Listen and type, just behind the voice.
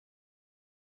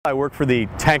I work for the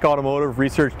Tank Automotive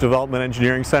Research Development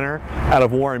Engineering Center out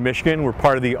of Warren, Michigan. We're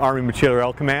part of the Army Material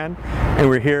Rail Command, and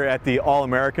we're here at the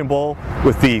All-American Bowl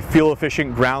with the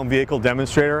fuel-efficient ground vehicle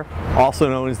demonstrator, also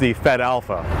known as the Fed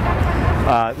Alpha.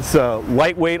 It's a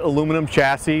lightweight aluminum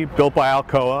chassis built by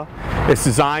Alcoa. It's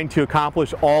designed to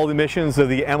accomplish all the missions of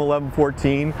the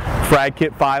M1114 Frag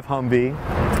Kit 5 Humvee.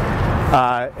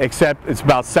 Except it's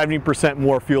about 70%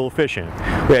 more fuel efficient.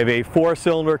 We have a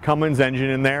 4-cylinder Cummins engine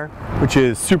in there, which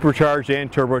is supercharged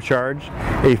and turbocharged.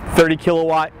 A 30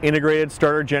 kilowatt integrated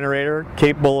starter generator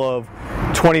capable of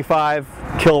 25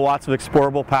 kilowatts of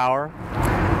exportable power.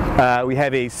 We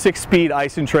have a 6-speed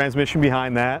Aisin transmission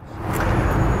behind that.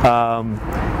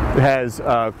 It has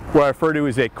what I refer to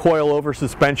as a coil-over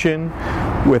suspension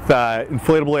with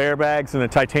inflatable airbags and a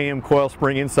titanium coil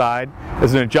spring inside.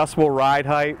 There's an adjustable ride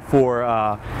height for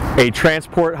a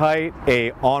transport height,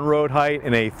 a on-road height,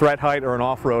 and a threat height or an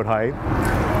off-road height.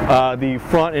 The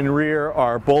front and rear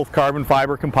are both carbon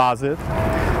fiber composite.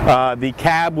 The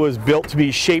cab was built to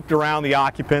be shaped around the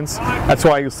occupants. That's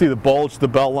why you'll see the bulge, the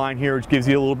belt line here, which gives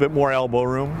you a little bit more elbow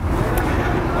room.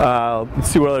 Let's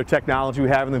see what other technology we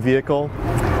have in the vehicle.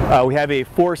 We have a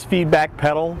force feedback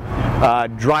pedal.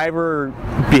 Driver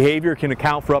behavior can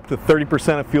account for up to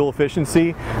 30% of fuel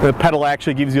efficiency. The pedal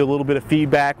actually gives you a little bit of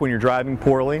feedback when you're driving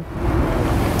poorly.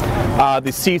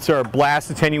 The seats are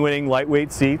blast attenuating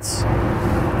lightweight seats.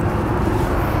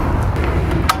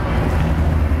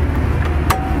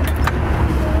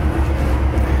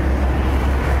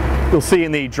 You'll see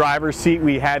in the driver's seat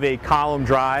we have a column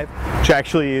drive, which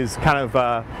actually is kind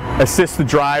of assists the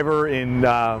driver in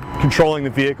controlling the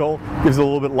vehicle, gives it a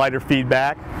little bit lighter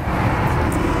feedback.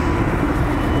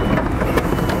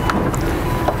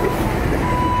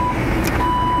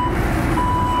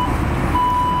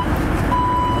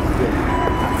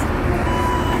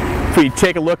 If we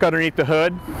take a look underneath the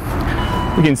hood,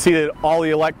 you can see that all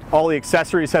the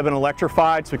accessories have been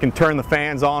electrified, so we can turn the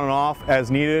fans on and off as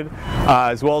needed,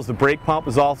 as well as the brake pump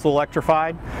is also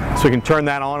electrified, so we can turn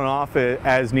that on and off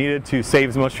as needed to save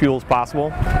as much fuel as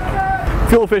possible.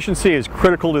 Fuel efficiency is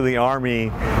critical to the Army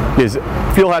because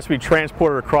fuel has to be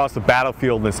transported across the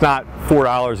battlefield, and it's not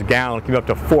 $4 a gallon. It can be up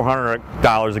to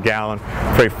 $400 a gallon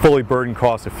for a fully burdened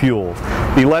cost of fuel.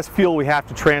 The less fuel we have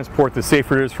to transport, the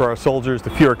safer it is for our soldiers, the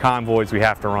fewer convoys we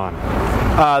have to run.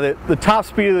 The top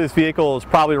speed of this vehicle is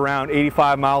probably around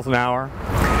 85 miles an hour.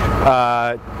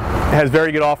 It has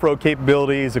very good off-road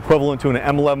capabilities, equivalent to an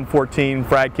M1114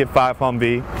 Frag Kit 5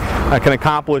 Humvee. Can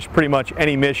accomplish pretty much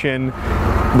any mission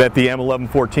that the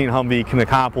M1114 Humvee can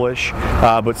accomplish,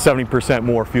 but 70%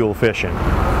 more fuel efficient.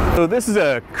 So this is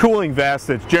a cooling vest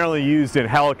that's generally used in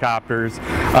helicopters.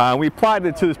 We applied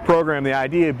it to this program, the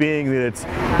idea being that it's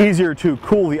easier to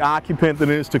cool the occupant than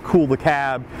it is to cool the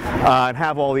cab and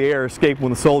have all the air escape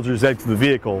when the soldiers exit the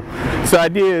vehicle. So the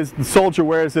idea is the soldier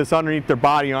wears this underneath their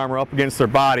body armor up against their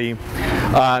body,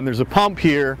 and there's a pump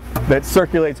here that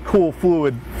circulates cool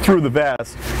fluid through the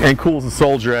vest and cools the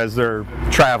soldier as they're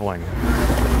traveling.